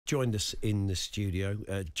joined us in the studio.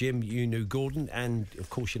 Jim, you knew Gordon, and of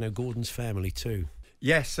course you know Gordon's family too.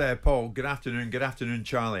 Yes, Paul. Good afternoon,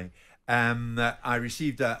 Charlie. I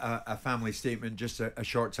received a family statement just a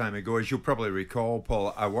short time ago. As you'll probably recall,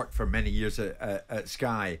 Paul, I worked for many years at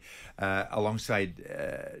Sky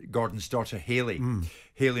alongside Gordon's daughter, Hayley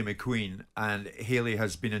McQueen. And Hayley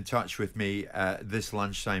has been in touch with me this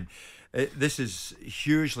lunchtime. This is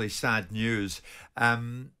hugely sad news.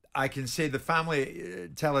 I can say the family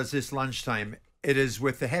tell us this lunchtime, it is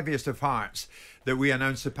with the heaviest of hearts that we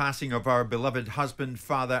announce the passing of our beloved husband,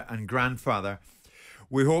 father and grandfather.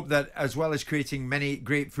 We hope that, as well as creating many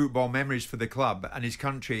great football memories for the club and his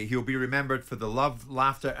country, he'll be remembered for the love,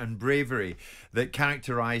 laughter and bravery that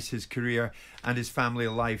characterised his career and his family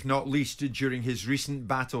life, not least during his recent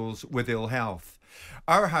battles with ill health.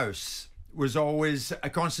 Our house was always a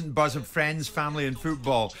constant buzz of friends, family and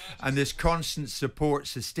football, and this constant support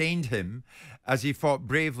sustained him as he fought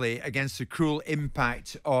bravely against the cruel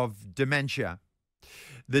impact of dementia.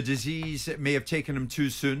 The disease may have taken him too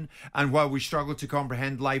soon, and while we struggle to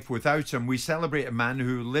comprehend life without him, we celebrate a man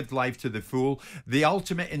who lived life to the full, the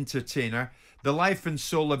ultimate entertainer, the life and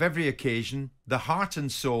soul of every occasion, the heart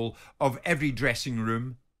and soul of every dressing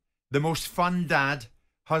room, the most fun dad,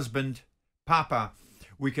 husband, papa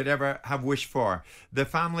we could ever have wished for. The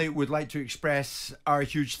family would like to express our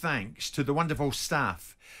huge thanks to the wonderful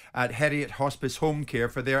staff at Heriot Hospice Home Care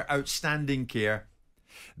for their outstanding care,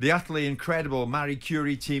 the utterly incredible Marie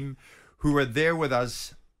Curie team who were there with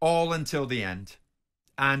us all until the end,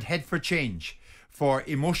 and Head for Change for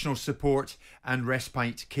emotional support and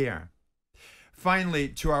respite care. Finally,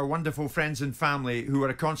 to our wonderful friends and family who are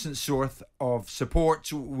a constant source of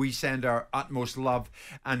support, we send our utmost love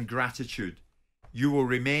and gratitude. You will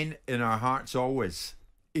remain in our hearts always.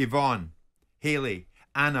 Yvonne, Hayley,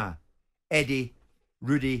 Anna, Eddie,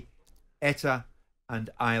 Rudy, Etta and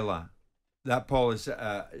Isla. That, Paul, is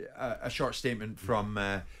a short statement from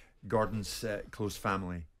Gordon's close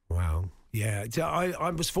family. Wow. Yeah, I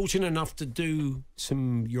was fortunate enough to do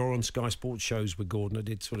some You're on Sky Sports shows with Gordon. I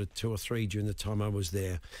did sort of 2 or 3 during the time I was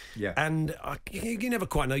there. Yeah. And you never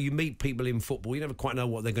quite know. You meet people in football, you never quite know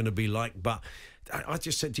what they're going to be like. But I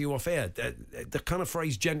just said to you off air, the kind of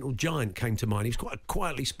phrase gentle giant came to mind. He was quite a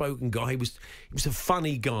quietly spoken guy. He was a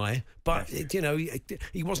funny guy, but, yes, you know,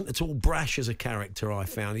 he wasn't at all brash as a character, I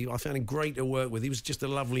found. I found him great to work with. He was just a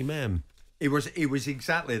lovely man. He was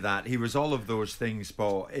exactly that. He was all of those things,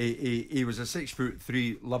 Paul. He was a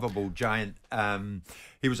 6'3" lovable giant.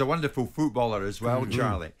 He was a wonderful footballer as well,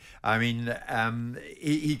 Charlie. I mean,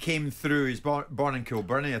 he came through. He's born in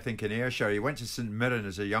Kilbirnie, I think, in Ayrshire. He went to St Mirren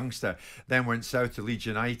as a youngster, then went south to Leeds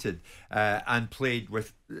United and played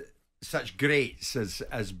with such greats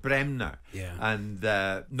as Bremner, and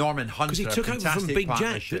Norman Hunter. Because he took over from Big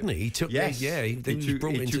Jack, didn't he? He took,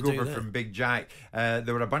 he took over from Big Jack.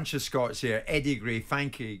 There were a bunch of Scots here: Eddie Gray,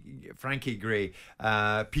 Frankie Gray,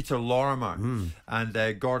 Peter Lorimer,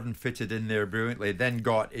 and Gordon fitted in there brilliantly. Then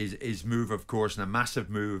got his move, of course, and a massive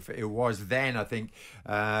move. It was then, I think,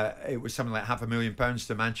 it was something like £500,000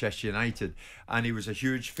 to Manchester United, and he was a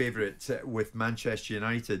huge favourite with Manchester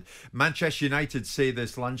United. Manchester United say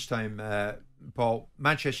this lunchtime, Paul,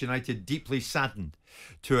 Manchester United deeply saddened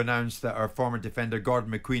to announce that our former defender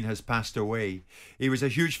Gordon McQueen has passed away. He was a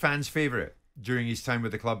huge fans' favourite during his time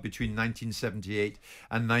with the club between 1978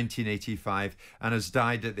 and 1985 and has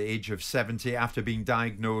died at the age of 70 after being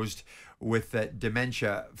diagnosed with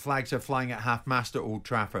dementia. Flags are flying at half-mast at Old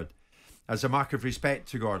Trafford as a mark of respect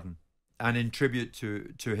to Gordon and in tribute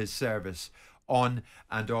to his service on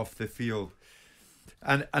and off the field.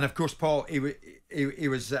 And of course, Paul, he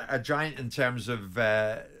was a giant in terms of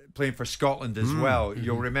playing for Scotland as well.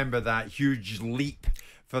 You'll remember that huge leap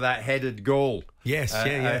for that headed goal. Yes,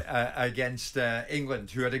 against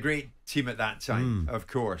England, who had a great team at that time, of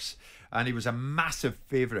course. And he was a massive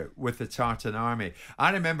favourite with the Tartan Army.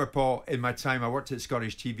 I remember, Paul, in my time, I worked at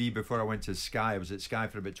Scottish TV before I went to Sky. I was at Sky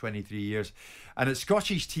for about 23 years. And at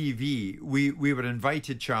Scottish TV, we were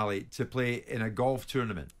invited, Charlie, to play in a golf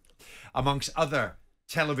tournament amongst other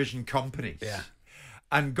television companies. Yeah.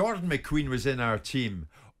 And Gordon McQueen was in our team,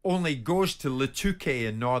 only goes to Le Touquet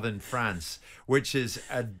in northern France, which is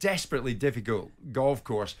a desperately difficult golf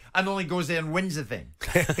course, and only goes there and wins the thing.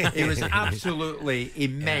 It was absolutely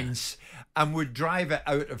immense and would drive it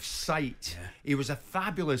out of sight. Yeah. He was a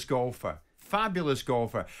fabulous golfer. fabulous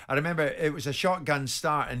golfer. I remember it was a shotgun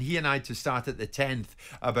start, and he and I had to start at the 10th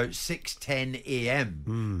about 6:10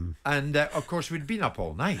 a.m. And of course we'd been up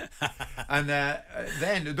all night. And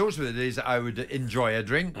then those were the days that I would enjoy a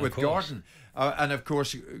drink with Gordon. And of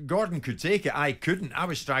course, Gordon could take it. I couldn't. I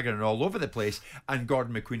was staggering all over the place. And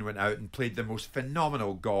Gordon McQueen went out and played the most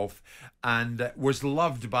phenomenal golf, and was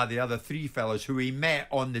loved by the other three fellas who he met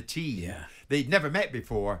on the tee. Yeah. They'd never met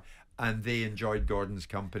before, and they enjoyed Gordon's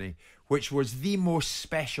company, which was the most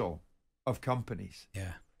special of companies.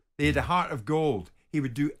 Yeah. They had a heart of gold. He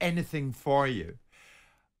would do anything for you,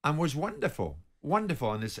 and was wonderful.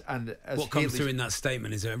 Wonderful. And as what comes through in that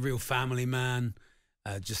statement is a real family man.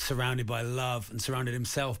 Just surrounded by love, and surrounded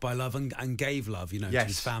himself by love, and gave love, to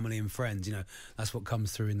his family and friends. That's what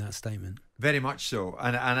comes through in that statement. Very much so.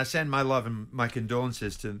 And I send my love and my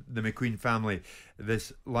condolences to the McQueen family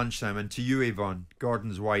this lunchtime, and to you, Yvonne,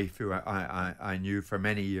 Gordon's wife, who I knew for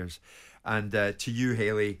many years, and to you,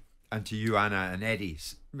 Hayley, and to you, Anna, and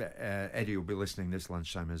Eddie's. Eddie will be listening this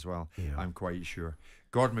lunchtime as well, I'm quite sure.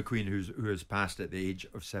 Gordon McQueen, who has passed at the age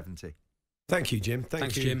of 70. Thank you, Jim.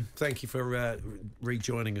 Thanks, Jim. Thank you for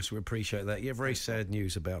rejoining us. We appreciate that. Yeah, very sad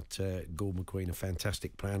news about Gordon McQueen, a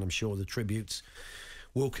fantastic player. I'm sure the tributes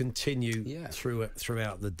will continue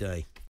throughout the day.